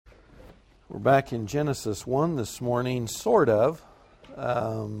We're back in Genesis 1 this morning, sort of.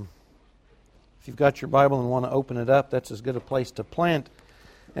 If you've got your Bible and want to open it up, that's as good a place to plant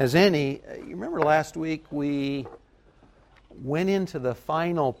as any. You remember last week we went into the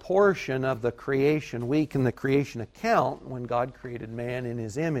final portion of the creation week in the creation account when God created man in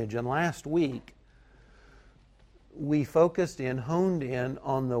His image. And last week we focused in, honed in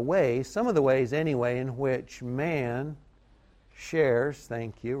on the way, some of the ways anyway, in which man shares,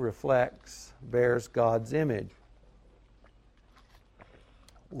 reflects, bears God's image.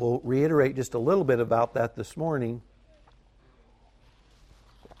 We'll reiterate just a little bit about that this morning.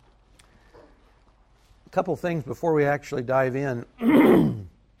 A couple things before we actually dive in.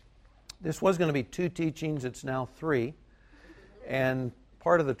 This was going to be 2 teachings, it's now 3. And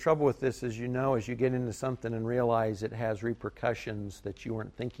part of the trouble with this, as you know, is you get into something and realize it has repercussions that you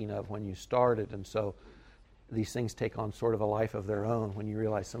weren't thinking of when you started. And so these things take on sort of a life of their own when you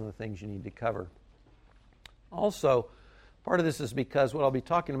realize some of the things you need to cover. Also, part of this is because what I'll be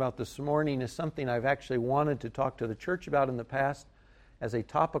talking about this morning is something I've actually wanted to talk to the church about in the past as a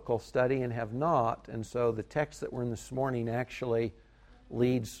topical study and have not. And so the text that we're in this morning actually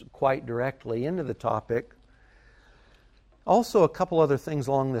leads quite directly into the topic. Also, a couple other things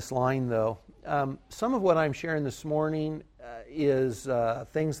along this line, though. Some of what I'm sharing this morning is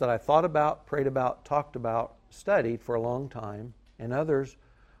things that I thought about, prayed about, talked about, studied for a long time, and others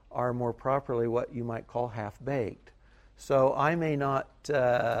are more properly what you might call half-baked. So I may not,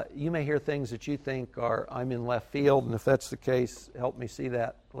 you may hear things that you think are, I'm in left field, and if that's the case, help me see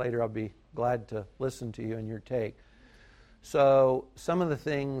that later. I'll be glad to listen to you and your take. So some of the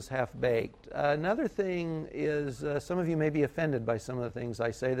things half-baked. Another thing is some of you may be offended by some of the things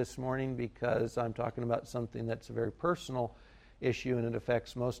I say this morning because I'm talking about something that's a very personal issue and it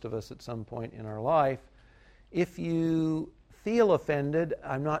affects most of us at some point in our life. If you feel offended,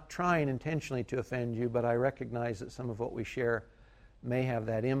 I'm not trying intentionally to offend you, but I recognize that some of what we share may have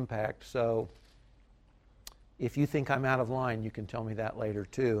that impact. So if you think I'm out of line, you can tell me that later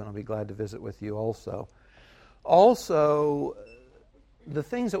too, and I'll be glad to visit with you also. Also, the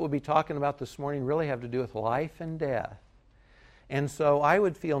things that we'll be talking about this morning really have to do with life and death. And so I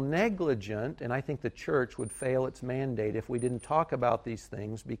would feel negligent, and I think the church would fail its mandate if we didn't talk about these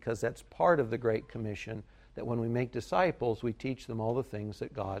things, because that's part of the Great Commission, that when we make disciples, we teach them all the things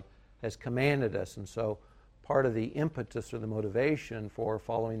that God has commanded us. And so part of the impetus or the motivation for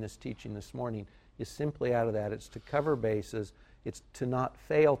following this teaching this morning is simply out of that. It's to cover bases. It's to not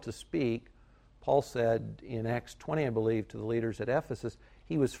fail to speak. Paul said in Acts 20, I believe, to the leaders at Ephesus,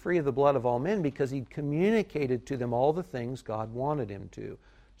 he was free of the blood of all men because he'd communicated to them all the things God wanted him to.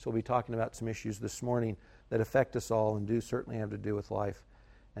 So we'll be talking about some issues this morning that affect us all and do certainly have to do with life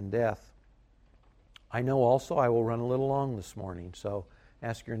and death. I know also I will run a little long this morning, so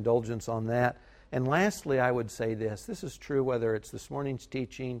ask your indulgence on that. And lastly, I would say this. This is true whether it's this morning's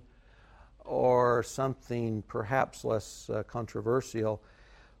teaching or something perhaps less controversial.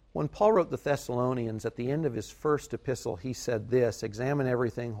 When Paul wrote the Thessalonians, at the end of his first epistle, he said this: examine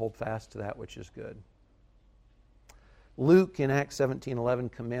everything, hold fast to that which is good. Luke in Acts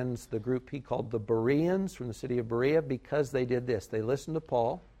 17:11 commends the group he called the Bereans from the city of Berea because they did this. They listened to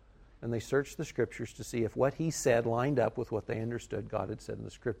Paul and they searched the Scriptures to see if what he said lined up with what they understood God had said in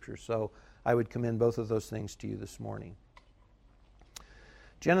the Scriptures. So I would commend both of those things to you this morning.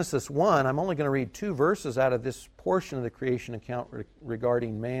 Genesis 1, I'm only going to read 2 verses out of this portion of the creation account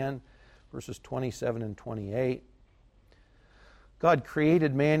regarding man, verses 27 and 28. God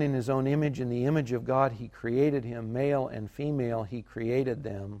created man in His own image. In the image of God He created him, male and female He created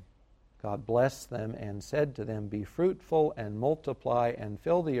them. God blessed them and said to them, be fruitful and multiply and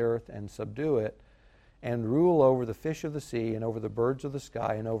fill the earth and subdue it and rule over the fish of the sea and over the birds of the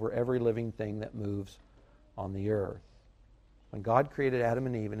sky and over every living thing that moves on the earth. When God created Adam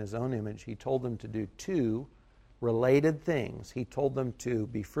and Eve in His own image, He told them to do 2 related things. He told them to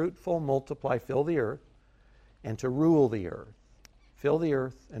be fruitful, multiply, fill the earth, and to rule the earth. Fill the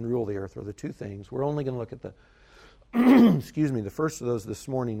earth and rule the earth are the 2 things. We're only going to look at the the first of those this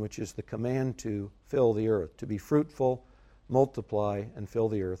morning, which is the command to fill the earth, to be fruitful, multiply, and fill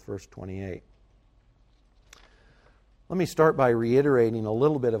the earth, verse 28. Let me start by reiterating a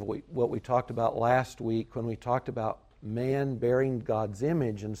little bit of what we talked about last week when we talked about man bearing God's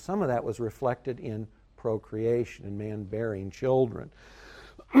image, and some of that was reflected in procreation and man bearing children.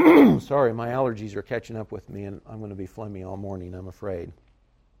 Sorry, my allergies are catching up with me, and I'm going to be phlegmy all morning, I'm afraid.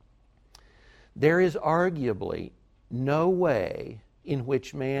 There is arguably no way in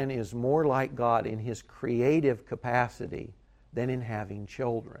which man is more like God in his creative capacity than in having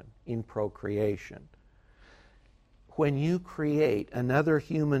children, in procreation. When you create another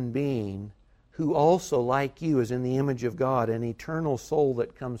human being, who also, like you, is in the image of God, an eternal soul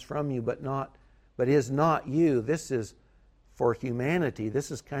that comes from you, but is not you. This is for humanity. This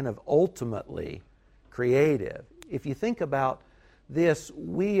is kind of ultimately creative. If you think about this,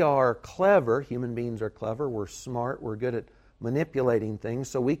 we are clever. Human beings are clever. We're smart. We're good at manipulating things.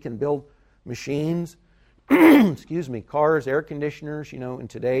 So we can build machines, cars, air conditioners. In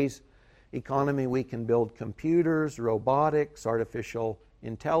today's economy, we can build computers, robotics, artificial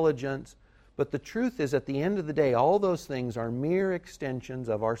intelligence. But the truth is, at the end of the day, all those things are mere extensions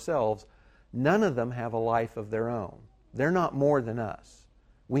of ourselves. None of them have a life of their own. They're not more than us.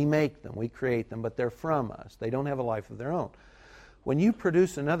 We make them, we create them, but they're from us. They don't have a life of their own. When you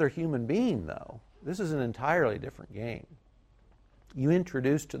produce another human being, though, this is an entirely different game. You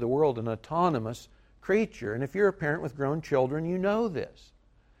introduce to the world an autonomous creature. And if you're a parent with grown children, you know this.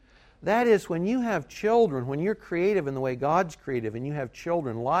 That is, when you have children, when you're creative in the way God's creative and you have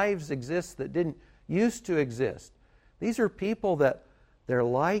children, lives exist that didn't used to exist. These are people that they're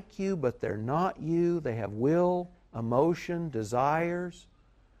like you, but they're not you. They have will, emotion, desires.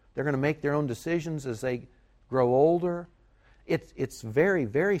 They're going to make their own decisions as they grow older. It's very,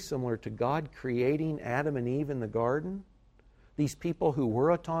 very similar to God creating Adam and Eve in the garden. These people who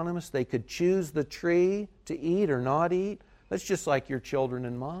were autonomous, they could choose the tree to eat or not eat. That's just like your children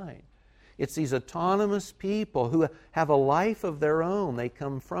and mine. It's these autonomous people who have a life of their own. They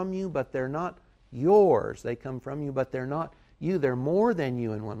come from you, but they're not yours. They come from you, but they're not you. They're more than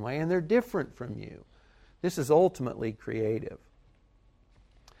you in one way, and they're different from you. This is ultimately creative.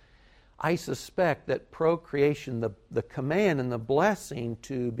 I suspect that procreation, the command and the blessing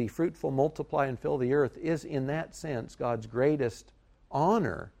to be fruitful, multiply, and fill the earth is, in that sense, God's greatest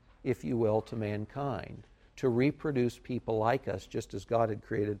honor, if you will, to mankind, to reproduce people like us, just as God had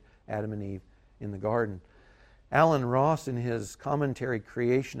created Adam and Eve in the garden. Alan Ross, in his commentary,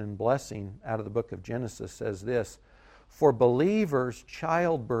 Creation and Blessing, out of the book of Genesis, says this: "For believers,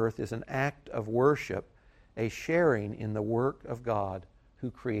 childbirth is an act of worship, a sharing in the work of God who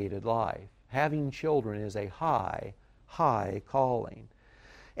created life. Having children is a high, high calling.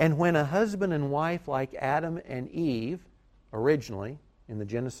 And when a husband and wife like Adam and Eve, originally in the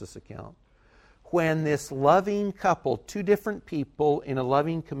Genesis account, when this loving couple, two different people in a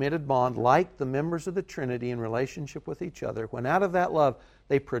loving, committed bond, like the members of the Trinity in relationship with each other, when out of that love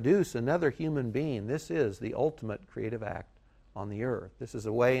they produce another human being, this is the ultimate creative act on the earth. This is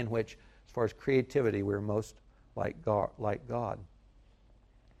a way in which, as far as creativity, we're most like God.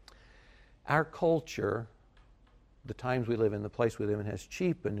 Our culture, the times we live in, the place we live in, has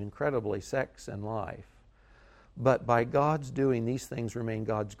cheapened incredibly sex and life. But by God's doing, these things remain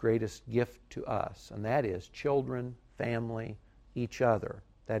God's greatest gift to us, and that is children, family, each other.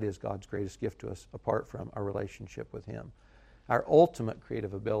 That is God's greatest gift to us, apart from our relationship with Him. Our ultimate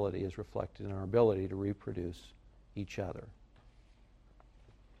creative ability is reflected in our ability to reproduce each other.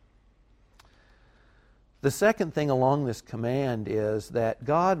 The second thing along this command is that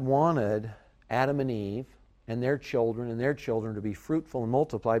God wanted Adam and Eve and their children to be fruitful and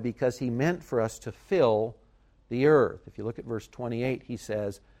multiply because He meant for us to fill the earth. If you look at verse 28, He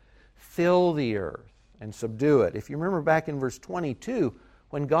says, fill the earth and subdue it. If you remember back in verse 22,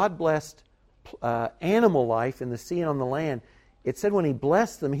 when God blessed animal life in the sea and on the land, it said when He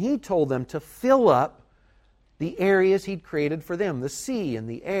blessed them, He told them to fill up the areas He'd created for them, the sea and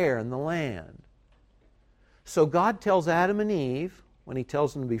the air and the land. So God tells Adam and Eve, when He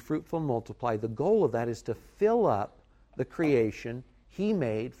tells them to be fruitful and multiply, the goal of that is to fill up the creation He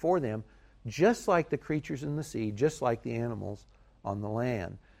made for them, just like the creatures in the sea, just like the animals on the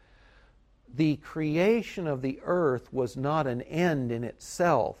land. The creation of the earth was not an end in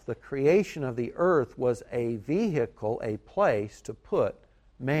itself. The creation of the earth was a vehicle, a place to put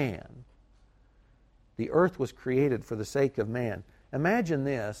man. The earth was created for the sake of man. Imagine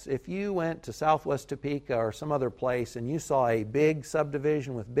this: if you went to Southwest Topeka or some other place and you saw a big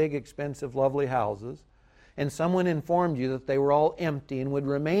subdivision with big, expensive, lovely houses, and someone informed you that they were all empty and would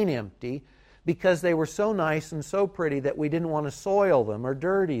remain empty because they were so nice and so pretty that we didn't want to soil them or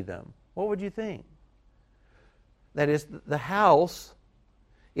dirty them, what would you think? That is, the house,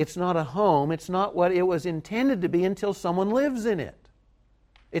 it's not a home, it's not what it was intended to be until someone lives in it.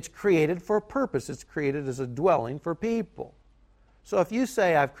 It's created for a purpose. It's created as a dwelling for people. So if you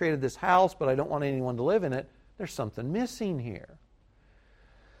say, I've created this house, but I don't want anyone to live in it, there's something missing here.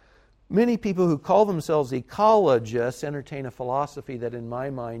 Many people who call themselves ecologists entertain a philosophy that in my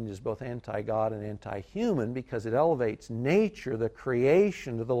mind is both anti-God and anti-human because it elevates nature, the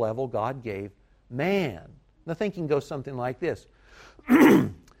creation, to the level God gave man. The thinking goes something like this.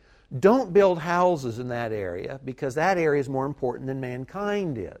 Don't build houses in that area because that area is more important than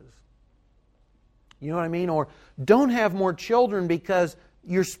mankind is. You know what I mean? Or don't have more children because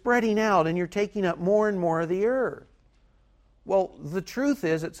you're spreading out and you're taking up more and more of the earth. Well, the truth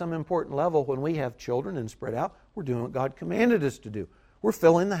is, at some important level, when we have children and spread out, we're doing what God commanded us to do. We're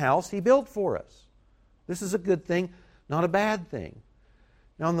filling the house He built for us. This is a good thing, not a bad thing.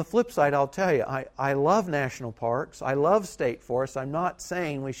 Now, on the flip side, I'll tell you, I love national parks. I love state forests. I'm not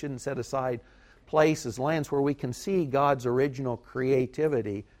saying we shouldn't set aside places, lands where we can see God's original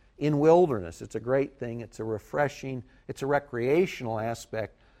creativity in wilderness. It's a great thing. It's a refreshing, it's a recreational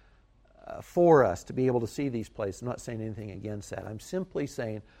aspect for us to be able to see these places. I'm not saying anything against that. I'm simply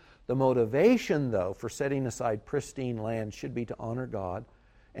saying the motivation, though, for setting aside pristine land should be to honor God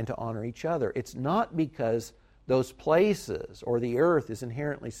and to honor each other. It's not because those places or the earth is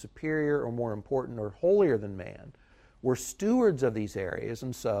inherently superior or more important or holier than man. We're stewards of these areas,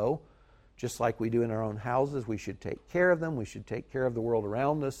 and so, just like we do in our own houses, we should take care of them. We should take care of the world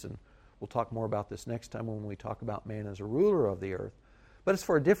around us, and we'll talk more about this next time when we talk about man as a ruler of the earth. But it's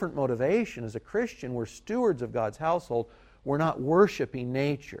for a different motivation. As a Christian, we're stewards of God's household. We're not worshiping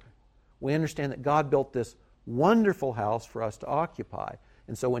nature. We understand that God built this wonderful house for us to occupy.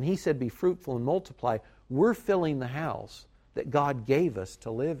 And so when He said, be fruitful and multiply, we're filling the house that God gave us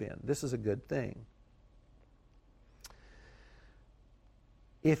to live in. This is a good thing.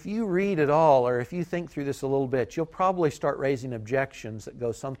 If you read it all, or if you think through this a little bit, you'll probably start raising objections that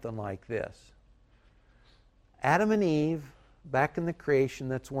go something like this. Adam and Eve, back in the creation,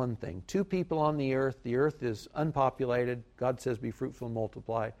 that's one thing. 2 people on the earth is unpopulated. God says, be fruitful and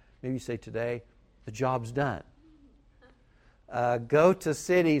multiply. Maybe you say today, the job's done. Go to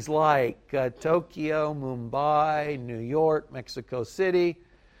cities like Tokyo, Mumbai, New York, Mexico City.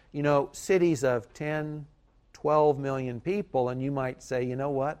 You know, cities of 10, 12 million people, and you might say, you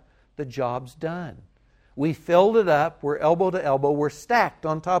know what? The job's done. We filled it up. We're elbow to elbow. We're stacked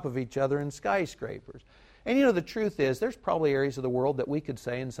on top of each other in skyscrapers. And you know, the truth is, there's probably areas of the world that we could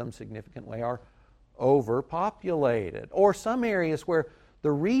say in some significant way are overpopulated. Or some areas where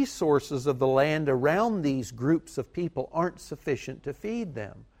the resources of the land around these groups of people aren't sufficient to feed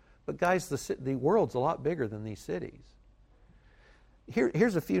them. But guys, the world's a lot bigger than these cities.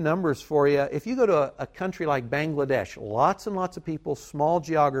 Here's a few numbers for you. If you go to a country like Bangladesh, lots and lots of people, small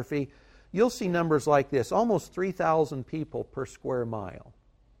geography, you'll see numbers like this, almost 3,000 people per square mile.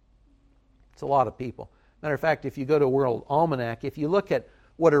 It's a lot of people. Matter of fact, if you go to World Almanac, if you look at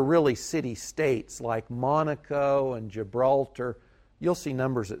what are really city-states like Monaco and Gibraltar, you'll see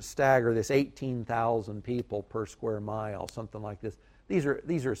numbers that stagger this, 18,000 people per square mile, something like this. These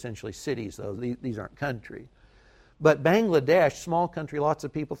are essentially cities, though. These aren't countries. But Bangladesh, small country, lots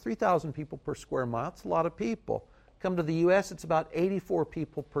of people, 3,000 people per square mile. It's a lot of people. Come to the U.S., it's about 84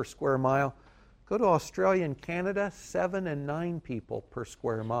 people per square mile. Go to Australia and Canada, 7 and 9 people per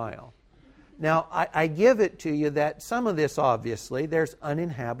square mile. Now, I give it to you that some of this, obviously, there's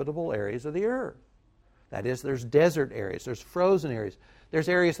uninhabitable areas of the earth. That is, there's desert areas, there's frozen areas. There's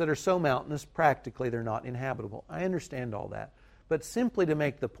areas that are so mountainous, practically they're not inhabitable. I understand all that. But simply to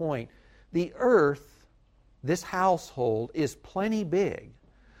make the point, the earth, this household, is plenty big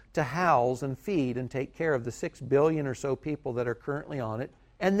to house and feed and take care of the 6 billion or so people that are currently on it,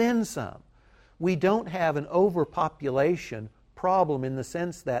 and then some. We don't have an overpopulation problem in the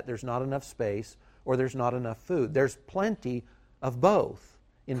sense that there's not enough space or there's not enough food. There's plenty of both.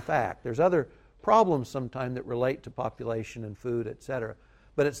 In fact, there's other problems sometimes that relate to population and food, etc.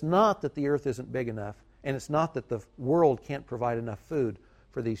 But it's not that the earth isn't big enough, and it's not that the world can't provide enough food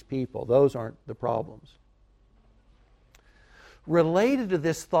for these people. Those aren't the problems. Related to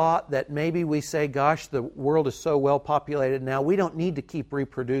this thought that maybe we say, gosh, the world is so well populated now, we don't need to keep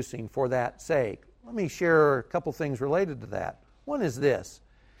reproducing for that sake. Let me share a couple things related to that. One is this.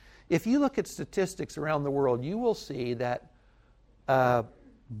 If you look at statistics around the world, you will see that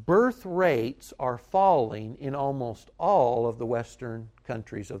birth rates are falling in almost all of the Western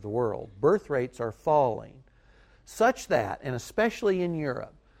countries of the world. Birth rates are falling such that, and especially in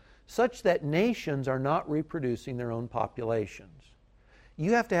Europe, such that nations are not reproducing their own populations.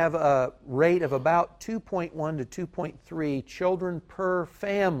 You have to have a rate of about 2.1 to 2.3 children per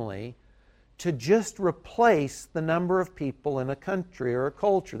family to just replace the number of people in a country or a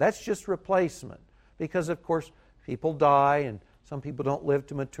culture. That's just replacement. Because, of course, people die and some people don't live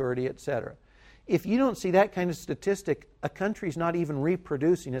to maturity, etc. If you don't see that kind of statistic, a country's not even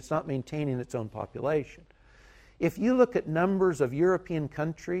reproducing. It's not maintaining its own population. If you look at numbers of European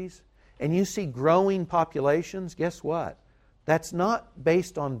countries and you see growing populations, guess what? That's not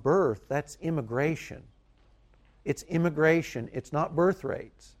based on birth. That's immigration. It's immigration. It's not birth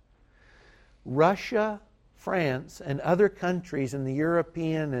rates. Russia, France and other countries in the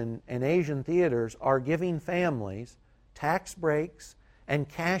European and Asian theaters are giving families tax breaks and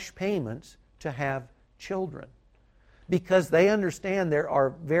cash payments to have children, because they understand there are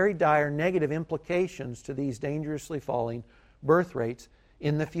very dire negative implications to these dangerously falling birth rates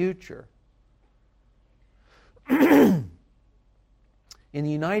in the future. In the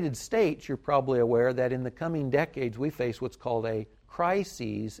United States, you're probably aware that in the coming decades we face what's called a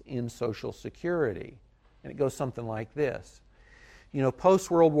crisis in Social Security. And it goes something like this. You know,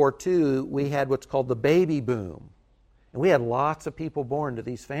 post-World War II, we had what's called the baby boom. And we had lots of people born to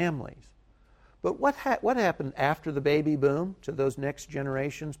these families. But what happened after the baby boom to those next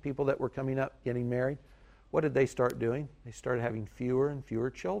generations, people that were coming up, getting married? What did they start doing? They started having fewer and fewer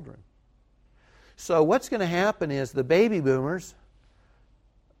children. So what's going to happen is the baby boomers,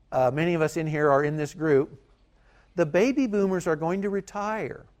 many of us in here are in this group, the baby boomers are going to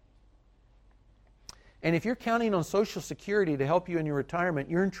retire. And if you're counting on Social Security to help you in your retirement,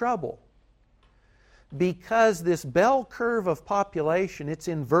 you're in trouble. Because this bell curve of population, it's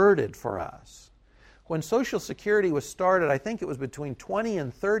inverted for us. When Social Security was started, I think it was between 20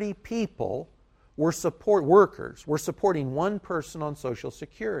 and 30 people were supporting one person on Social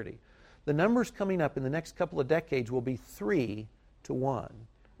Security. The numbers coming up in the next couple of decades will be 3 to 1.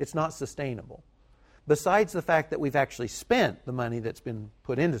 It's not sustainable. Besides the fact that we've actually spent the money that's been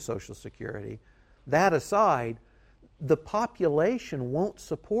put into Social Security, that aside, the population won't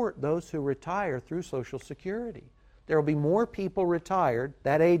support those who retire through Social Security. There will be more people retired,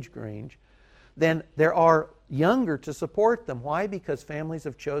 that age range, than there are younger to support them. Why? Because families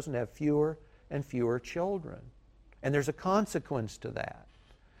have chosen to have fewer and fewer children. And there's a consequence to that.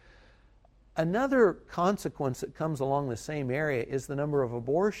 Another consequence that comes along the same area is the number of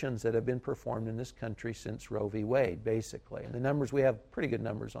abortions that have been performed in this country since Roe v. Wade, basically. And the numbers, we have pretty good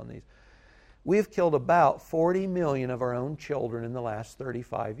numbers on these. We've killed about 40 million of our own children in the last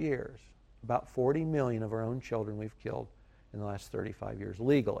 35 years. About 40 million of our own children we've killed in the last 35 years,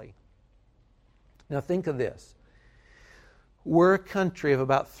 legally. Now think of this. We're a country of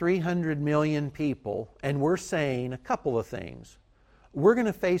about 300 million people, and we're saying a couple of things. We're going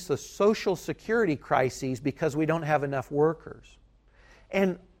to face a Social Security crisis because we don't have enough workers.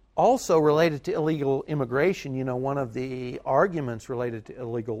 And also related to illegal immigration, you know, one of the arguments related to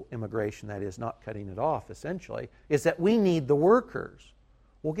illegal immigration, that is not cutting it off essentially, is that we need the workers.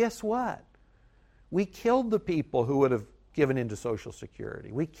 Well, guess what? We killed the people who would have given into Social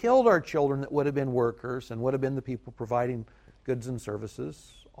Security. We killed our children that would have been workers and would have been the people providing goods and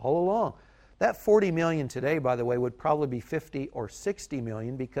services all along. That 40 million today, by the way, would probably be 50 or 60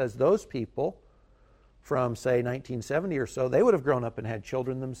 million, because those people from, say, 1970 or so, they would have grown up and had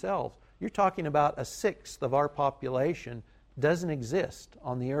children themselves. You're talking about a sixth of our population doesn't exist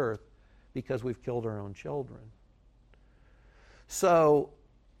on the earth because we've killed our own children. So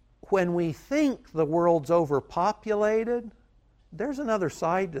when we think the world's overpopulated, there's another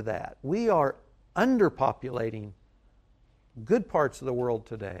side to that. We are underpopulating good parts of the world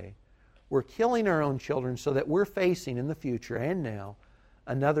today. We're killing our own children so that we're facing in the future and now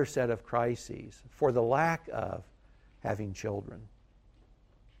another set of crises for the lack of having children.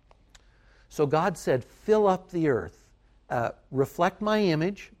 So God said, fill up the earth. Reflect my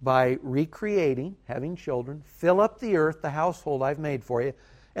image by recreating, having children. Fill up the earth, the household I've made for you.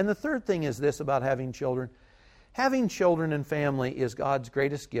 And the third thing is this about having children. Having children and family is God's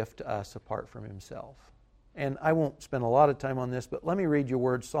greatest gift to us apart from Himself. And I won't spend a lot of time on this, but let me read you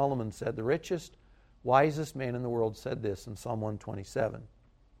words Solomon said. The richest, wisest man in the world said this in Psalm 127.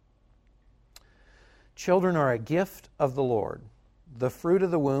 Children are a gift of the Lord. The fruit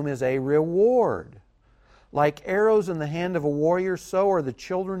of the womb is a reward. Like arrows in the hand of a warrior, so are the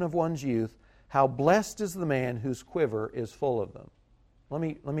children of one's youth. How blessed is the man whose quiver is full of them. Let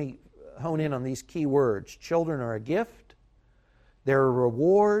me hone in on these key words. Children are a gift. They're a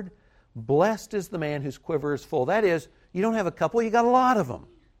reward. Blessed is the man whose quiver is full. That is, you don't have a couple, you got a lot of them.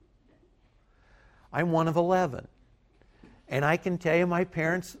 I'm one of 11. And I can tell you my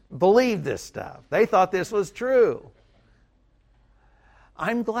parents believed this stuff. They thought this was true.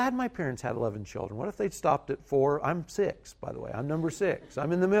 I'm glad my parents had 11 children. What if they'd stopped at 4? I'm 6, by the way. I'm number 6.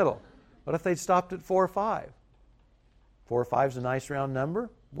 I'm in the middle. What if they'd stopped at 4 or 5? 4 or 5 is a nice round number.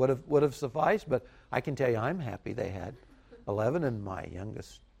 Would have sufficed, but I can tell you I'm happy they had 11, and my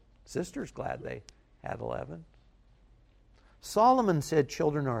youngest sister's glad they had 11. Solomon said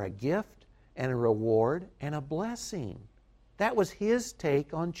children are a gift and a reward and a blessing. That was his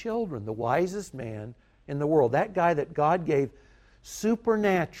take on children, the wisest man in the world. That guy that God gave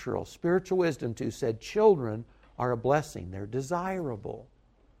supernatural spiritual wisdom to said children are a blessing. They're desirable.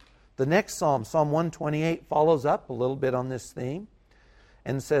 The next psalm, Psalm 128, follows up a little bit on this theme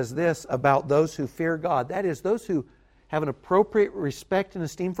and says this about those who fear God. That is, those who have an appropriate respect and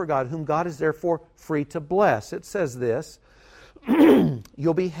esteem for God, whom God is therefore free to bless. It says this,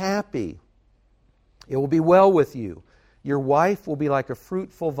 you'll be happy. It will be well with you. Your wife will be like a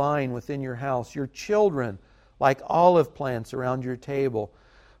fruitful vine within your house. Your children like olive plants around your table.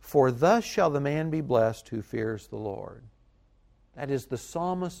 For thus shall the man be blessed who fears the Lord. That is the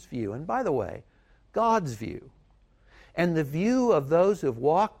psalmist's view. And by the way, God's view. And the view of those who have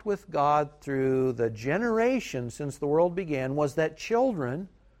walked with God through the generations since the world began was that children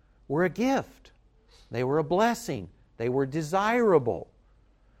were a gift. They were a blessing. They were desirable.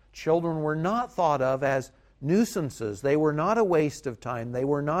 Children were not thought of as nuisances. They were not a waste of time. They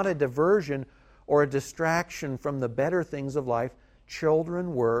were not a diversion or a distraction from the better things of life.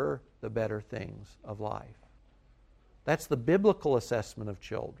 Children were the better things of life. That's the biblical assessment of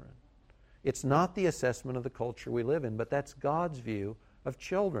children. It's not the assessment of the culture we live in, but that's God's view of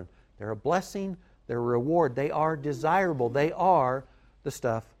children. They're a blessing, they're a reward, they are desirable, they are the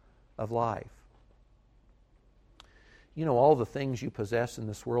stuff of life. You know, all the things you possess in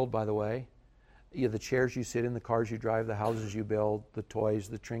this world, by the way, the chairs you sit in, the cars you drive, the houses you build, the toys,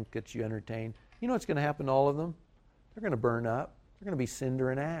 the trinkets you entertain, you know what's going to happen to all of them? They're going to burn up. They're going to be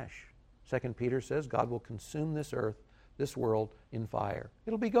cinder and ash. 2 Peter says God will consume this earth, this world, in fire.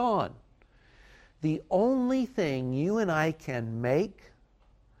 It'll be gone. The only thing you and I can make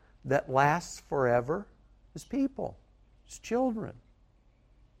that lasts forever is people. It's children.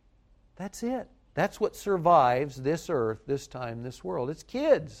 That's it. That's what survives this earth, this time, this world. It's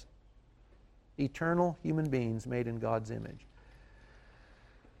kids. Eternal human beings made in God's image.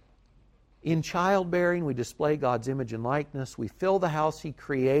 In childbearing, we display God's image and likeness. We fill the house He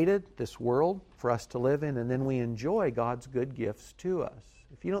created, this world, for us to live in, and then we enjoy God's good gifts to us.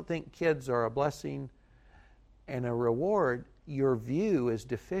 If you don't think kids are a blessing and a reward, your view is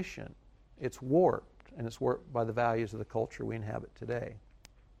deficient. It's warped, and it's warped by the values of the culture we inhabit today.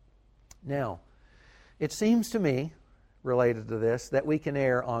 Now, it seems to me, related to this, that we can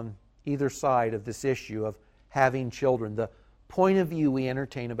err on either side of this issue of having children, the point of view we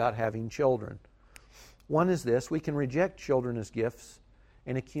entertain about having children. One is this: we can reject children as gifts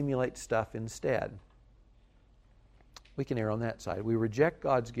and accumulate stuff instead. We can err on that side. We reject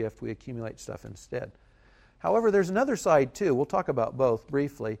God's gift, we accumulate stuff instead. However, there's another side too. We'll talk about both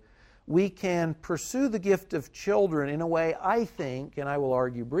briefly. We can pursue the gift of children in a way, I think, and I will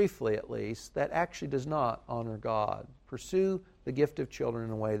argue briefly at least, that actually does not honor God. Pursue the gift of children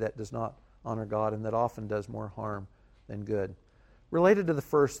in a way that does not honor God and that often does more harm than good. Related to the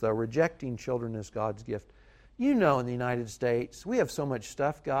first, though, rejecting children as God's gift. You know, in the United States, we have so much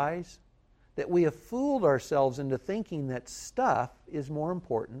stuff, guys, that we have fooled ourselves into thinking that stuff is more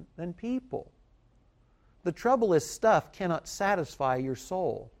important than people. The trouble is, stuff cannot satisfy your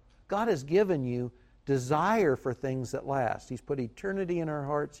soul. God has given you desire for things that last. He's put eternity in our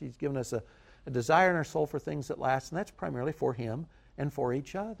hearts. He's given us a desire in our soul for things that last, and that's primarily for Him and for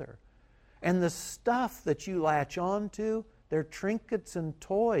each other. And the stuff that you latch on to, they're trinkets and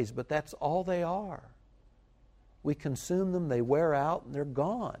toys, but that's all they are. We consume them, they wear out, and they're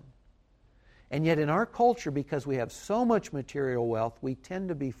gone. And yet in our culture, because we have so much material wealth, we tend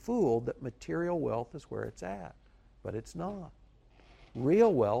to be fooled that material wealth is where it's at. But it's not.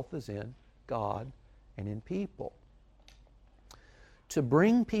 Real wealth is in God and in people. To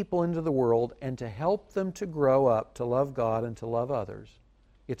bring people into the world and to help them to grow up to love God and to love others,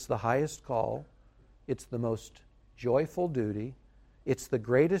 it's the highest call. It's the most joyful duty. It's the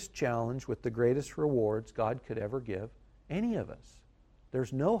greatest challenge with the greatest rewards God could ever give any of us.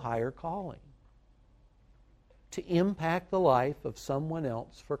 There's no higher calling. To impact the life of someone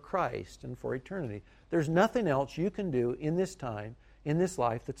else for Christ and for eternity. There's nothing else you can do in this time, in this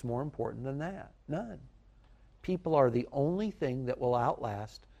life, that's more important than that. None. People are the only thing that will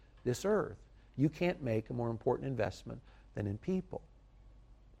outlast this earth. You can't make a more important investment than in people.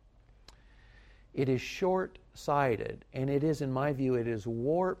 It is short-sighted, and it is, in my view, it is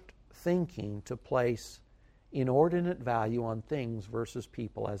warped thinking to place inordinate value on things versus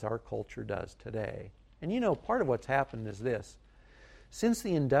people as our culture does today. And you know, part of what's happened is this. Since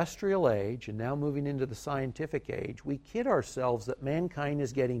the industrial age, and now moving into the scientific age, we kid ourselves that mankind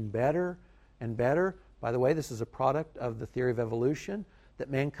is getting better and better. By the way, this is a product of the theory of evolution, that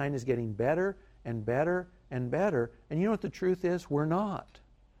mankind is getting better and better and better. And you know what the truth is? We're not.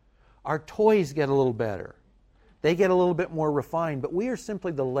 Our toys get a little better. They get a little bit more refined, but we are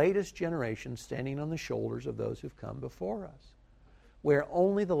simply the latest generation standing on the shoulders of those who've come before us. We're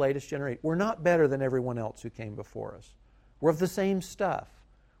only the latest generation. We're not better than everyone else who came before us. We're of the same stuff.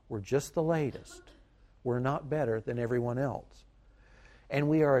 We're just the latest. We're not better than everyone else. And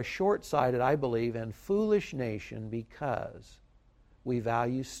we are a short-sighted, I believe, and foolish nation because we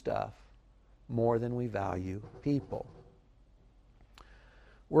value stuff more than we value people.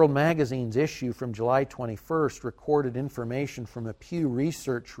 World Magazine's issue from July 21st recorded information from a Pew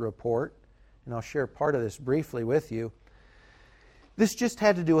Research report, and I'll share part of this briefly with you. This just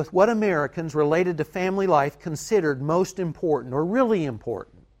had to do with what Americans related to family life considered most important or really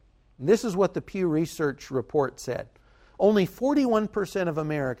important. And this is what the Pew Research report said. Only 41% of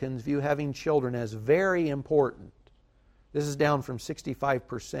Americans view having children as very important. This is down from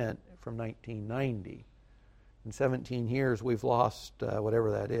 65% from 1990. In 17 years, we've lost,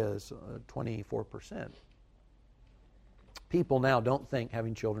 whatever that is, 24%. People now don't think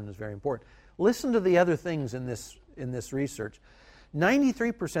having children is very important. Listen to the other things in this research.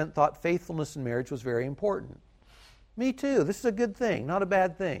 93% thought faithfulness in marriage was very important. Me too. This is a good thing, not a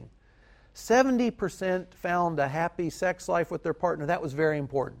bad thing. 70% found a happy sex life with their partner. That was very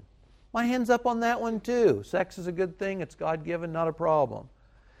important. My hand's up on that one too. Sex is a good thing. It's God-given, not a problem.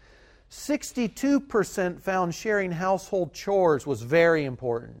 62% found sharing household chores was very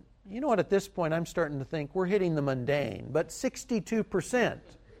important. You know what, at this point I'm starting to think we're hitting the mundane, but 62%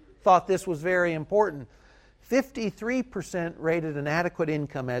 thought this was very important. 53% rated an adequate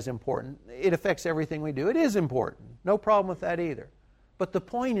income as important. It affects everything we do. It is important. No problem with that either. But the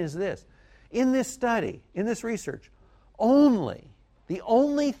point is this. In this study, in this research, the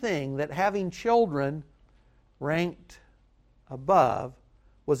only thing that having children ranked above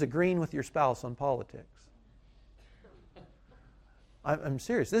was agreeing with your spouse on politics. I'm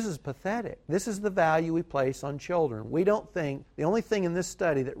serious. This is pathetic. This is the value we place on children. We don't think, the only thing in this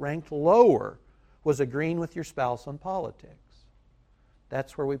study that ranked lower was agreeing with your spouse on politics.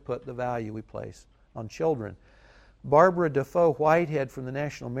 That's where we put the value we place on children. Barbara Defoe Whitehead from the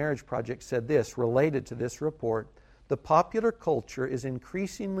National Marriage Project said this, related to this report: the popular culture is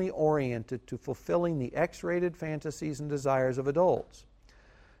increasingly oriented to fulfilling the X-rated fantasies and desires of adults.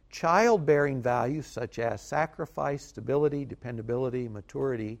 Childbearing values such as sacrifice, stability, dependability,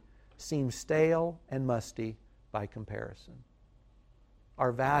 maturity seem stale and musty by comparison.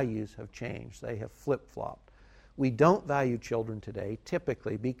 Our values have changed. They have flip-flopped. We don't value children today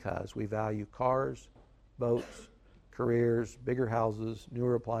typically because we value cars, boats, careers, bigger houses,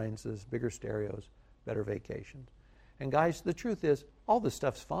 newer appliances, bigger stereos, better vacations. And guys, the truth is, all this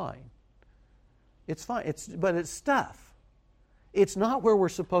stuff's fine. It's fine, but it's stuff. It's not where we're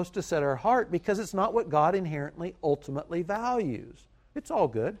supposed to set our heart because it's not what God inherently, ultimately values. It's all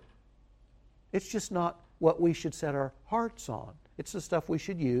good. It's just not what we should set our hearts on. It's the stuff we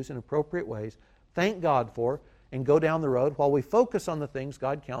should use in appropriate ways, thank God for, and go down the road while we focus on the things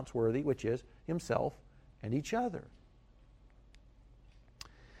God counts worthy, which is Himself and each other.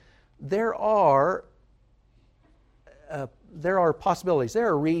 There are possibilities. There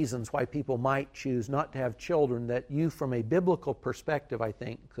are reasons why people might choose not to have children that you, from a biblical perspective, I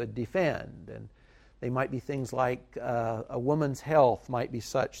think, could defend. And they might be things like a woman's health might be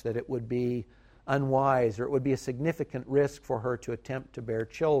such that it would be unwise or it would be a significant risk for her to attempt to bear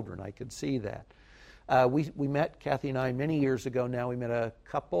children. I could see that. We met, Kathy and I, many years ago now, we met a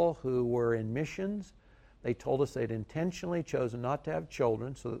couple who were in missions. They told us they'd intentionally chosen not to have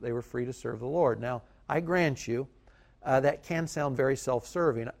children so that they were free to serve the Lord. Now, I grant you, that can sound very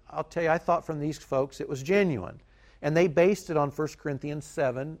self-serving. I'll tell you, I thought from these folks it was genuine. And they based it on 1 Corinthians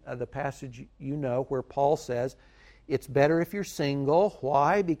 7, the passage you know, where Paul says, it's better if you're single.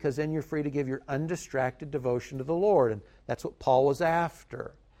 Why? Because then you're free to give your undistracted devotion to the Lord. And that's what Paul was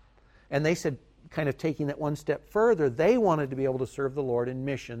after. And they said, kind of taking that one step further, they wanted to be able to serve the Lord in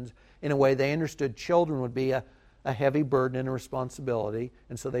missions in a way they understood children would be a heavy burden and a responsibility,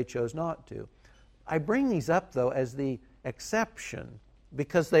 and so they chose not to. I bring these up, though, as the exception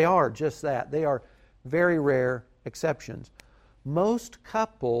because they are just that. They are very rare exceptions. Most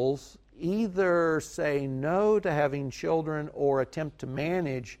couples either say no to having children or attempt to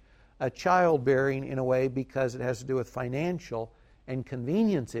manage childbearing in a way because it has to do with financial and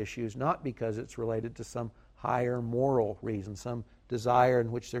convenience issues, not because it's related to some higher moral reason, some desire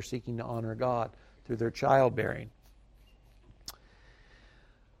in which they're seeking to honor God through their childbearing.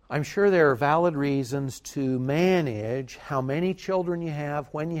 I'm sure there are valid reasons to manage how many children you have,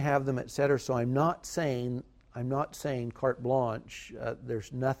 when you have them, etc. So I'm not saying carte blanche.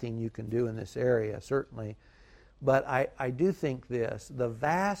 There's nothing you can do in this area, certainly. But I do think this: the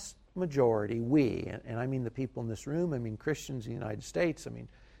vast majority, and I mean the people in this room, I mean Christians in the United States, I mean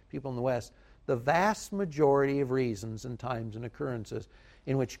people in the West, the vast majority of reasons and times and occurrences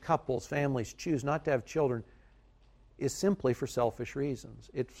in which couples, families choose not to have children is simply for selfish reasons.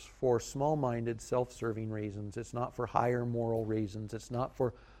 It's for small-minded, self-serving reasons. It's not for higher moral reasons. It's not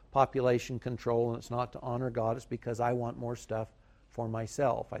for population control, and it's not to honor God. It's because I want more stuff for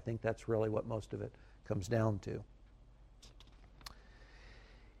myself. I think that's really what most of it comes down to.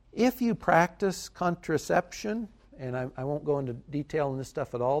 If you practice contraception, and I won't go into detail on this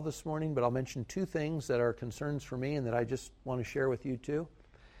stuff at all this morning, but I'll mention two things that are concerns for me and that I just want to share with you too.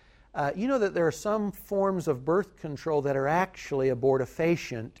 You know that there are some forms of birth control that are actually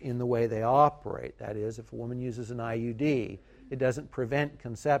abortifacient in the way they operate. That is, if a woman uses an IUD, it doesn't prevent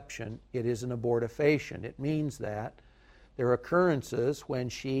conception, it is an abortifacient. It means that there are occurrences when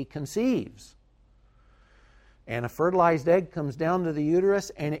she conceives, and a fertilized egg comes down to the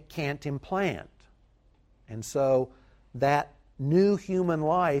uterus and it can't implant. And so that new human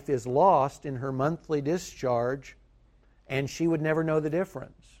life is lost in her monthly discharge, and she would never know the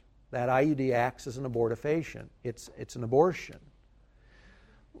difference. That IUD acts as an abortifacient. It's an abortion.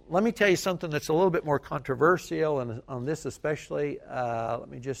 Let me tell you something that's a little bit more controversial, and on this especially, let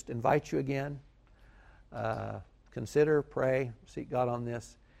me just invite you again. Consider, pray, seek God on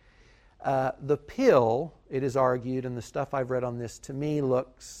this. The pill, it is argued, and the stuff I've read on this to me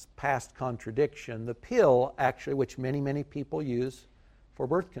looks past contradiction. The pill, actually, which many people use for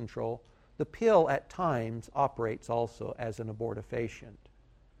birth control, the pill at times operates also as an abortifacient.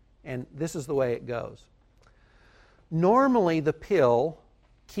 And this is the way it goes. Normally, the pill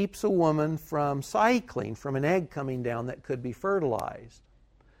keeps a woman from cycling, from an egg coming down that could be fertilized.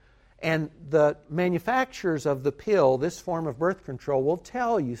 And the manufacturers of the pill, this form of birth control, will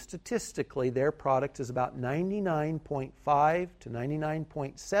tell you statistically their product is about 99.5 to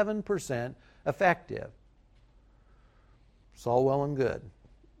 99.7% effective. It's all well and good.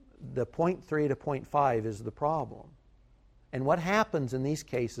 The 0.3 to 0.5 is the problem. And what happens in these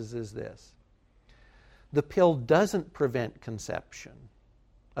cases is this. The pill doesn't prevent conception.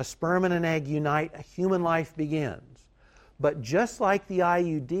 A sperm and an egg unite, a human life begins. But just like the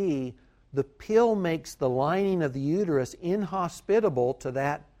IUD, the pill makes the lining of the uterus inhospitable to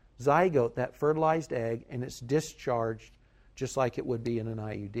that zygote, that fertilized egg, and it's discharged just like it would be in an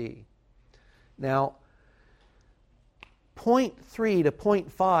IUD. Now, 0.3 to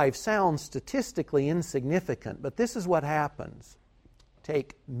 0.5 sounds statistically insignificant, but this is what happens.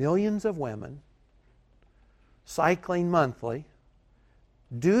 Take millions of women, cycling monthly,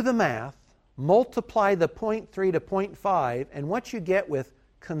 do the math, multiply the 0.3 to 0.5, and what you get with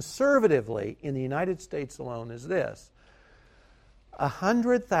conservatively in the United States alone is this.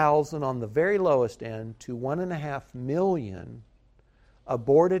 100,000 on the very lowest end to 1.5 million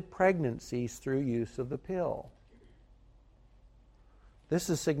aborted pregnancies through use of the pill. This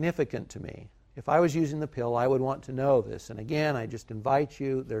is significant to me. If I was using the pill, I would want to know this. And again, I just invite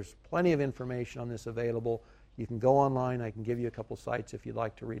you. There's plenty of information on this available. You can go online. I can give you a couple sites if you'd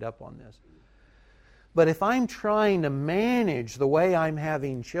like to read up on this. But if I'm trying to manage the way I'm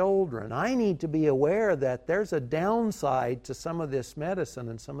having children, I need to be aware that there's a downside to some of this medicine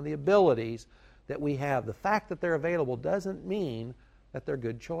and some of the abilities that we have. The fact that they're available doesn't mean that they're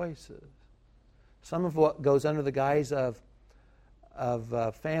good choices. Some of what goes under the guise of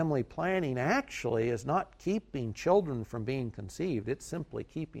family planning actually is not keeping children from being conceived. It's simply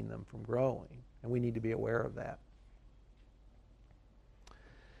keeping them from growing. And we need to be aware of that.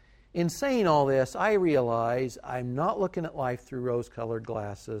 In saying all this, I realize I'm not looking at life through rose-colored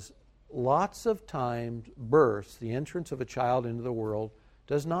glasses. Lots of times, births, the entrance of a child into the world,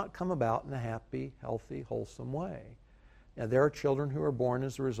 does not come about in a happy, healthy, wholesome way. Now, there are children who are born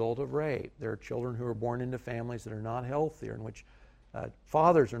as a result of rape. There are children who are born into families that are not healthy, or in which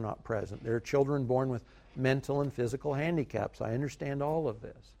fathers are not present. There are children born with mental and physical handicaps. I understand all of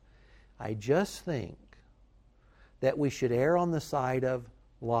this. I just think that we should err on the side of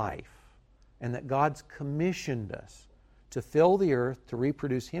life, and that God's commissioned us to fill the earth, to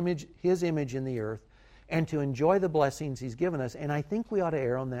reproduce His image in the earth, and to enjoy the blessings He's given us. And I think we ought to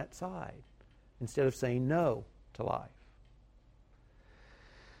err on that side instead of saying no to life.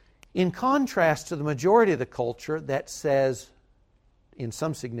 In contrast to the majority of the culture that says, in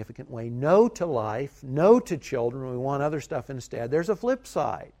some significant way, no to life, no to children, we want other stuff instead, there's a flip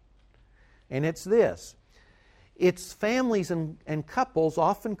side. And it's this. It's families and couples,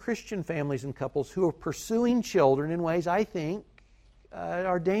 often Christian families and couples, who are pursuing children in ways I think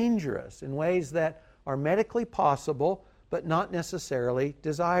are dangerous, in ways that are medically possible but not necessarily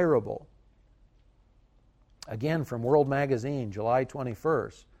desirable. Again, from World Magazine, July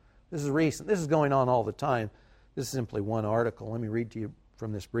 21st. This is recent. This is going on all the time. This is simply one article. Let me read to you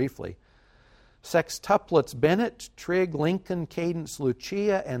from this briefly. Sextuplets Bennett, Trigg, Lincoln, Cadence,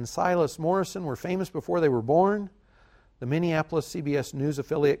 Lucia, and Silas Morrison were famous before they were born. The Minneapolis CBS News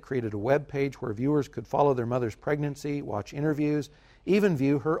affiliate created a web page where viewers could follow their mother's pregnancy, watch interviews, even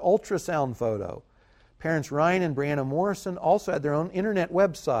view her ultrasound photo. Parents Ryan and Brianna Morrison also had their own internet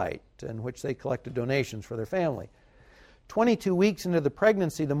website in which they collected donations for their family. 22 weeks into the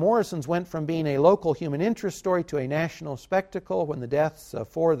pregnancy, the Morrisons went from being a local human interest story to a national spectacle when the deaths of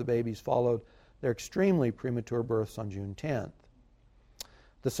 4 of the babies followed their extremely premature births on June 10th.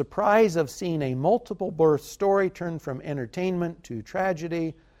 The surprise of seeing a multiple birth story turn from entertainment to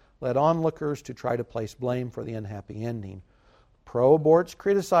tragedy led onlookers to try to place blame for the unhappy ending. Pro-aborts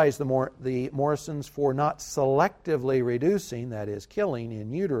criticized the Morrisons for not selectively reducing, that is, killing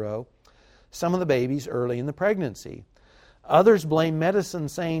in utero, some of the babies early in the pregnancy. Others blame medicine,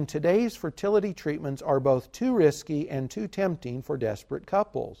 saying today's fertility treatments are both too risky and too tempting for desperate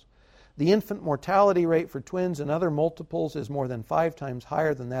couples. The infant mortality rate for twins and other multiples is more than 5 times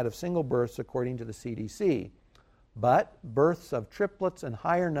higher than that of single births, according to the CDC. But births of triplets and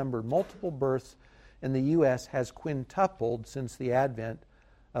higher numbered multiple births in the U.S. has quintupled since the advent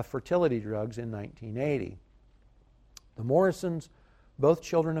of fertility drugs in 1980. The Morrisons, both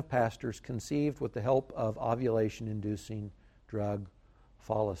children of pastors, conceived with the help of ovulation-inducing drug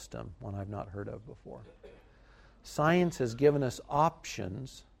Follistim, one I've not heard of before. Science has given us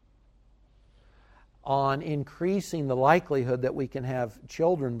options on increasing the likelihood that we can have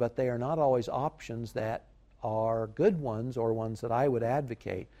children, but they are not always options that are good ones or ones that I would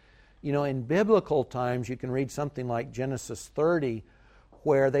advocate. You know, in biblical times, you can read something like Genesis 30,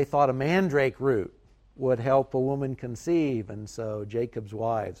 where they thought a mandrake root would help a woman conceive, and so Jacob's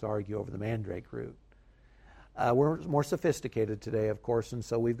wives argue over the mandrake root. We're more sophisticated today, of course, and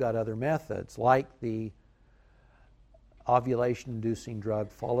so we've got other methods, like the ovulation-inducing drug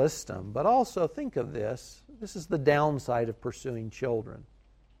Follistim. But also think of this. This is the downside of pursuing children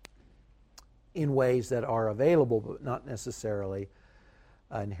in ways that are available but not necessarily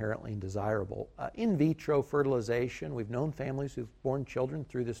inherently desirable. In vitro fertilization, we've known families who've born children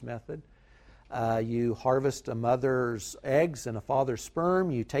through this method. You harvest a mother's eggs and a father's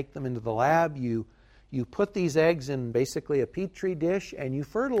sperm. You take them into the lab. You put these eggs in basically a petri dish and you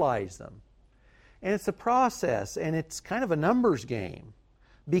fertilize them. And it's a process, and it's kind of a numbers game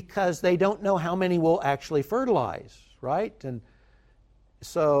because they don't know how many will actually fertilize, right? And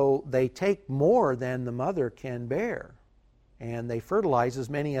so they take more than the mother can bear, and they fertilize as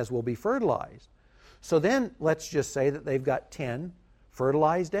many as will be fertilized. So then let's just say that they've got 10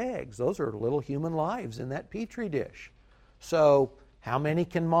 fertilized eggs. Those are little human lives in that petri dish. So how many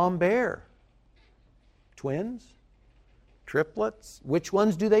can mom bear? Twins? Triplets? Which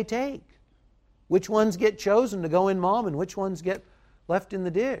ones do they take? Which ones get chosen to go in mom and which ones get left in the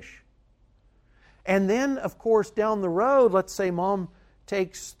dish? And then, of course, down the road, let's say mom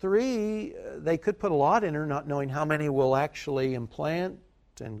takes 3, they could put a lot in her, not knowing how many will actually implant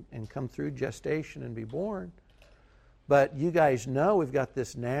and come through gestation and be born. But you guys know we've got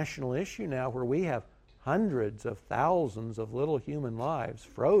this national issue now where we have hundreds of thousands of little human lives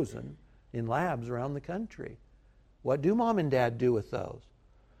frozen in labs around the country. What do mom and dad do with those?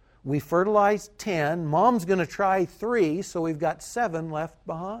 We fertilize 10. Mom's going to try 3, so we've got 7 left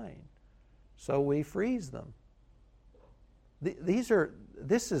behind. So we freeze them.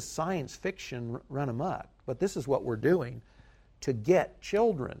 This is science fiction run amok, but this is what we're doing to get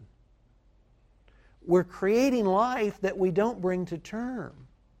children. We're creating life that we don't bring to term.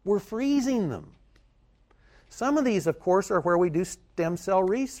 We're freezing them. Some of these, of course, are where we do stem cell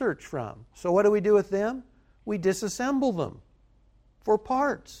research from. So what do we do with them? We disassemble them for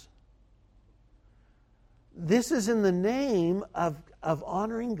parts. This is in the name of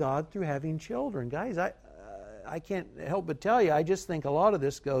honoring God through having children. Guys, I can't help but tell you, I just think a lot of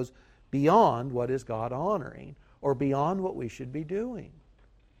this goes beyond what is God honoring or beyond what we should be doing.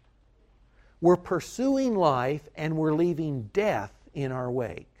 We're pursuing life and we're leaving death in our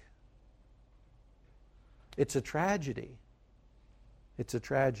wake. It's a tragedy. It's a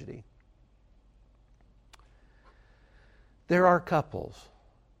tragedy. There are couples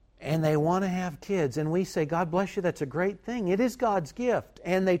and they want to have kids, and we say, God bless you, that's a great thing. It is God's gift.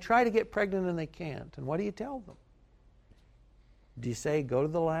 And they try to get pregnant and they can't. And what do you tell them? Do you say, go to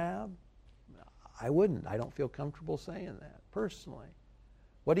the lab? I wouldn't. I don't feel comfortable saying that, personally.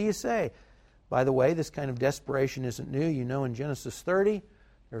 What do you say? By the way, this kind of desperation isn't new. You know, in Genesis 30,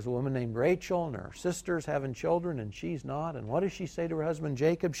 there's a woman named Rachel, and her sister's having children, and she's not. And what does she say to her husband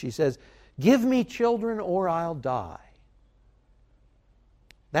Jacob? She says, give me children or I'll die.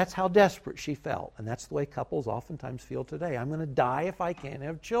 That's how desperate she felt. And that's the way couples oftentimes feel today. I'm going to die if I can't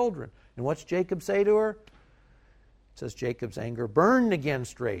have children. And what's Jacob say to her? It says Jacob's anger burned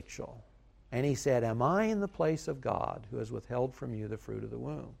against Rachel. And he said, am I in the place of God who has withheld from you the fruit of the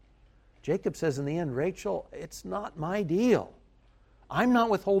womb? Jacob says in the end, Rachel, it's not my deal. I'm not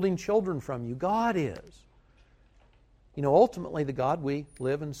withholding children from you. God is. You know, ultimately the God we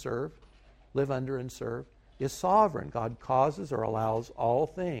live under and serve, is sovereign. God causes or allows all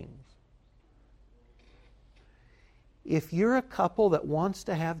things. If you're a couple that wants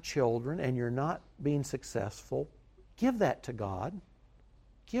to have children and you're not being successful, give that to God.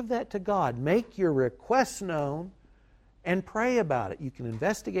 Give that to God. Make your requests known and pray about it. You can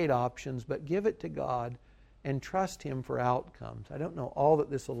investigate options, but give it to God and trust Him for outcomes. I don't know all that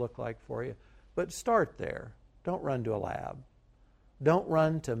this will look like for you, but start there. Don't run to a lab. Don't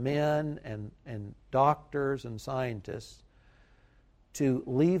run to men and doctors and scientists to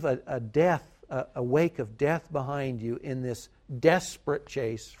leave a wake of death behind you in this desperate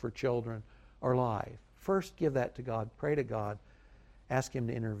chase for children or life. First, give that to God. Pray to God. Ask Him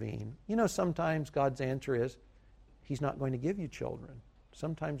to intervene. You know, sometimes God's answer is He's not going to give you children.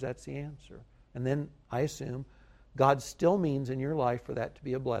 Sometimes that's the answer. And then I assume God still means in your life for that to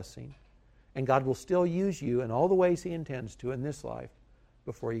be a blessing. And God will still use you in all the ways He intends to in this life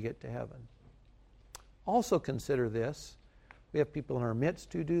before you get to heaven. Also consider this. We have people in our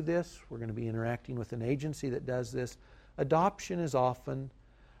midst who do this. We're going to be interacting with an agency that does this. Adoption is often,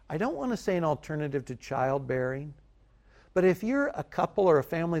 I don't want to say an alternative to childbearing, but if you're a couple or a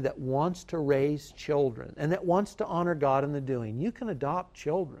family that wants to raise children and that wants to honor God in the doing, you can adopt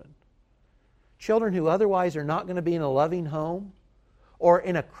children. Children who otherwise are not going to be in a loving home or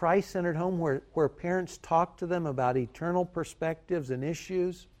in a Christ-centered home where parents talk to them about eternal perspectives and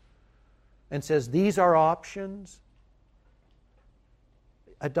issues and says, these are options.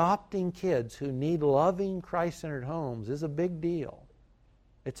 Adopting kids who need loving Christ-centered homes is a big deal.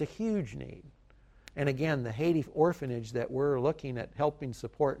 It's a huge need. And again, the Haiti orphanage that we're looking at helping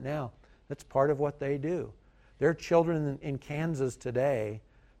support now, that's part of what they do. There are children in Kansas today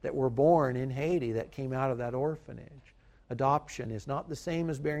that were born in Haiti that came out of that orphanage. Adoption is not the same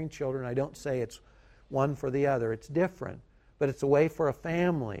as bearing children. I don't say it's one for the other. It's different. But it's a way for a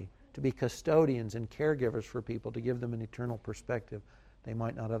family to be custodians and caregivers for people, to give them an eternal perspective they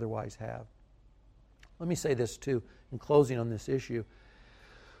might not otherwise have. Let me say this too, in closing on this issue.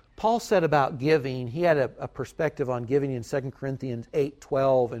 Paul said about giving, he had a perspective on giving in 2 Corinthians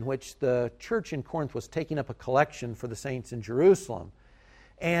 8:12, in which the church in Corinth was taking up a collection for the saints in Jerusalem.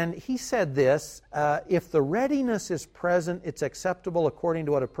 And he said this, if the readiness is present, it's acceptable according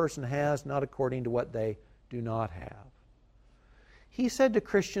to what a person has, not according to what they do not have. He said to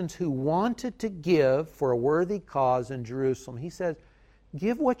Christians who wanted to give for a worthy cause in Jerusalem, he said,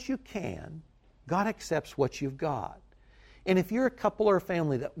 give what you can. God accepts what you've got. And if you're a couple or a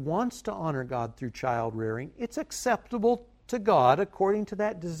family that wants to honor God through child rearing, it's acceptable to God according to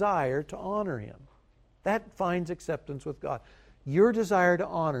that desire to honor Him. That finds acceptance with God. Your desire to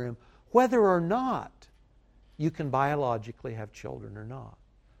honor Him, whether or not you can biologically have children or not.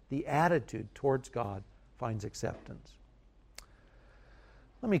 The attitude towards God finds acceptance.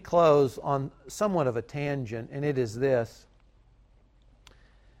 Let me close on somewhat of a tangent, and it is this.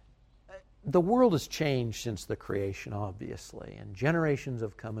 The world has changed since the creation, obviously, and generations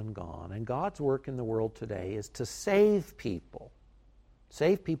have come and gone. And God's work in the world today is to save people.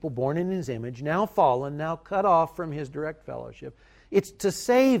 Save people born in His image, now fallen, now cut off from His direct fellowship. It's to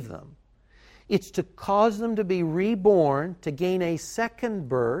save them. It's to cause them to be reborn, to gain a second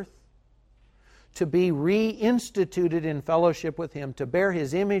birth, to be reinstituted in fellowship with Him, to bear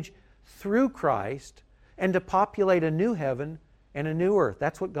His image through Christ, and to populate a new heaven and a new earth.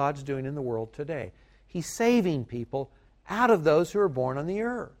 That's what God's doing in the world today. He's saving people out of those who are born on the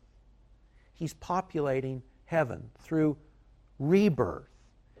earth. He's populating heaven through rebirth.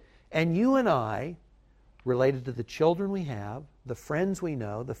 And you and I, related to the children we have, the friends we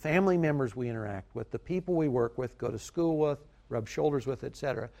know, the family members we interact with, the people we work with, go to school with, rub shoulders with,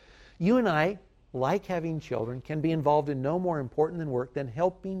 etc., you and I, like having children, can be involved in no more important than work than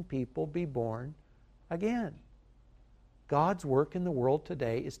helping people be born again. God's work in the world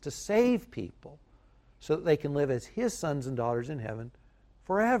today is to save people so that they can live as His sons and daughters in heaven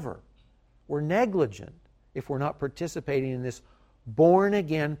forever. We're negligent if we're not participating in this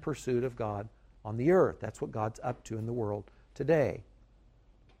born-again pursuit of God on the earth. That's what God's up to in the world today.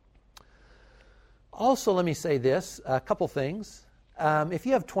 Also, let me say this, a couple things. If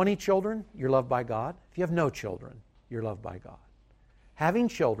you have 20 children, you're loved by God. If you have no children, you're loved by God. Having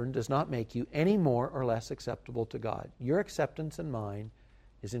children does not make you any more or less acceptable to God. Your acceptance and mine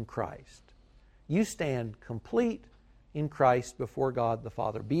is in Christ. You stand complete in Christ before God the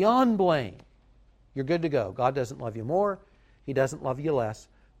Father, beyond blame. You're good to go. God doesn't love you more. He doesn't love you less.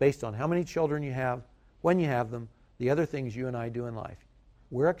 based on how many children you have, when you have them, the other things you and I do in life.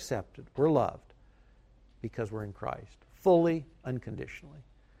 We're accepted. We're loved because we're in Christ, fully, unconditionally.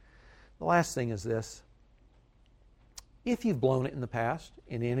 The last thing is this. If you've blown it in the past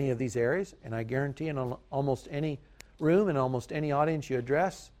in any of these areas, and I guarantee in almost any room and almost any audience you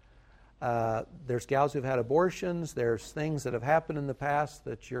address, there's gals who've had abortions, there's things that have happened in the past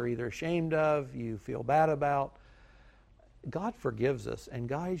that you're either ashamed of, you feel bad about. God forgives us. And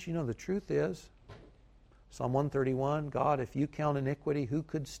guys, you know, the truth is, Psalm 131, God, if you count iniquity, who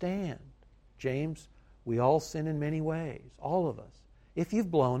could stand? James, we all sin in many ways, all of us. If you've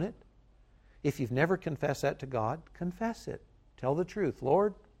blown it, if you've never confessed that to God, confess it. Tell the truth.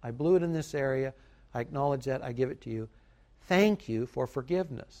 Lord, I blew it in this area. I acknowledge that. I give it to you. Thank you for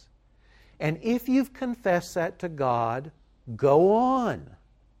forgiveness. And if you've confessed that to God, go on.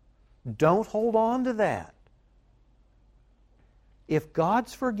 Don't hold on to that. If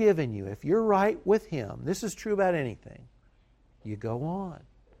God's forgiven you, if you're right with Him, this is true about anything, you go on.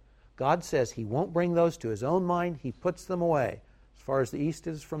 God says He won't bring those to His own mind. He puts them away as far as the east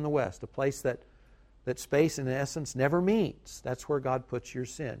is from the west, a place that space in essence never meets. That's where God puts your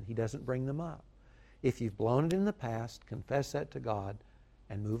sin. He doesn't bring them up. If you've blown it in the past, confess that to God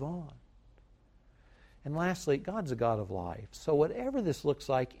and move on. And lastly, God's a God of life. So whatever this looks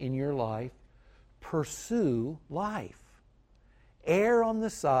like in your life, pursue life. Err on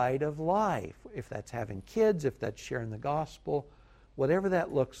the side of life. If that's having kids, if that's sharing the gospel, whatever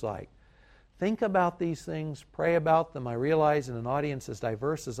that looks like. Think about these things, pray about them. I realize in an audience as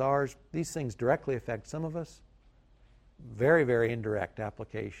diverse as ours, these things directly affect some of us. Very, very indirect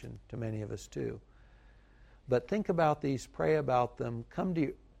application to many of us too. But think about these, pray about them, come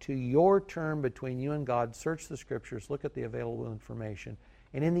to your term between you and God, search the Scriptures, look at the available information,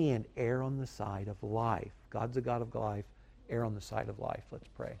 and in the end, err on the side of life. God's a God of life. Err on the side of life. Let's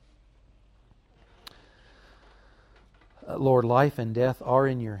pray. Lord, life and death are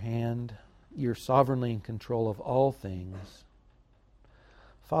in your hand. You're sovereignly in control of all things.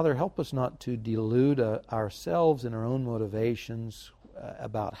 Father, help us not to delude ourselves in our own motivations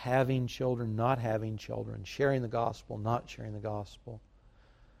about having children, not having children, sharing the gospel, not sharing the gospel.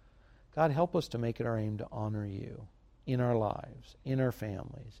 God, help us to make it our aim to honor you in our lives, in our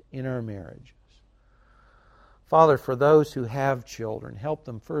families, in our marriages. Father, for those who have children, help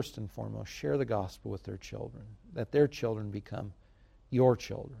them first and foremost share the gospel with their children, that their children become your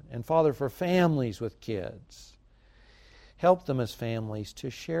children. And Father, for families with kids, help them as families to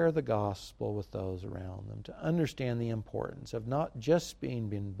share the gospel with those around them, to understand the importance of not just being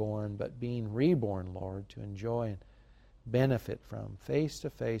born, but being reborn, Lord, to enjoy and benefit from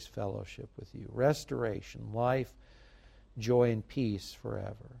face-to-face fellowship with you, restoration, life, joy, and peace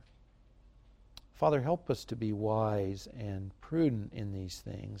forever. Father, help us to be wise and prudent in these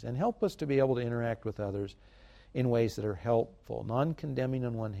things, and help us to be able to interact with others in ways that are helpful, non-condemning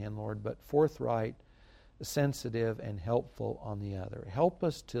on one hand, Lord, but forthright, sensitive, and helpful on the other. Help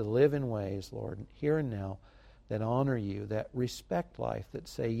us to live in ways, Lord, here and now, that honor you, that respect life, that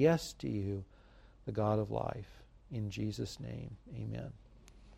say yes to you, the God of life. In Jesus' name, amen.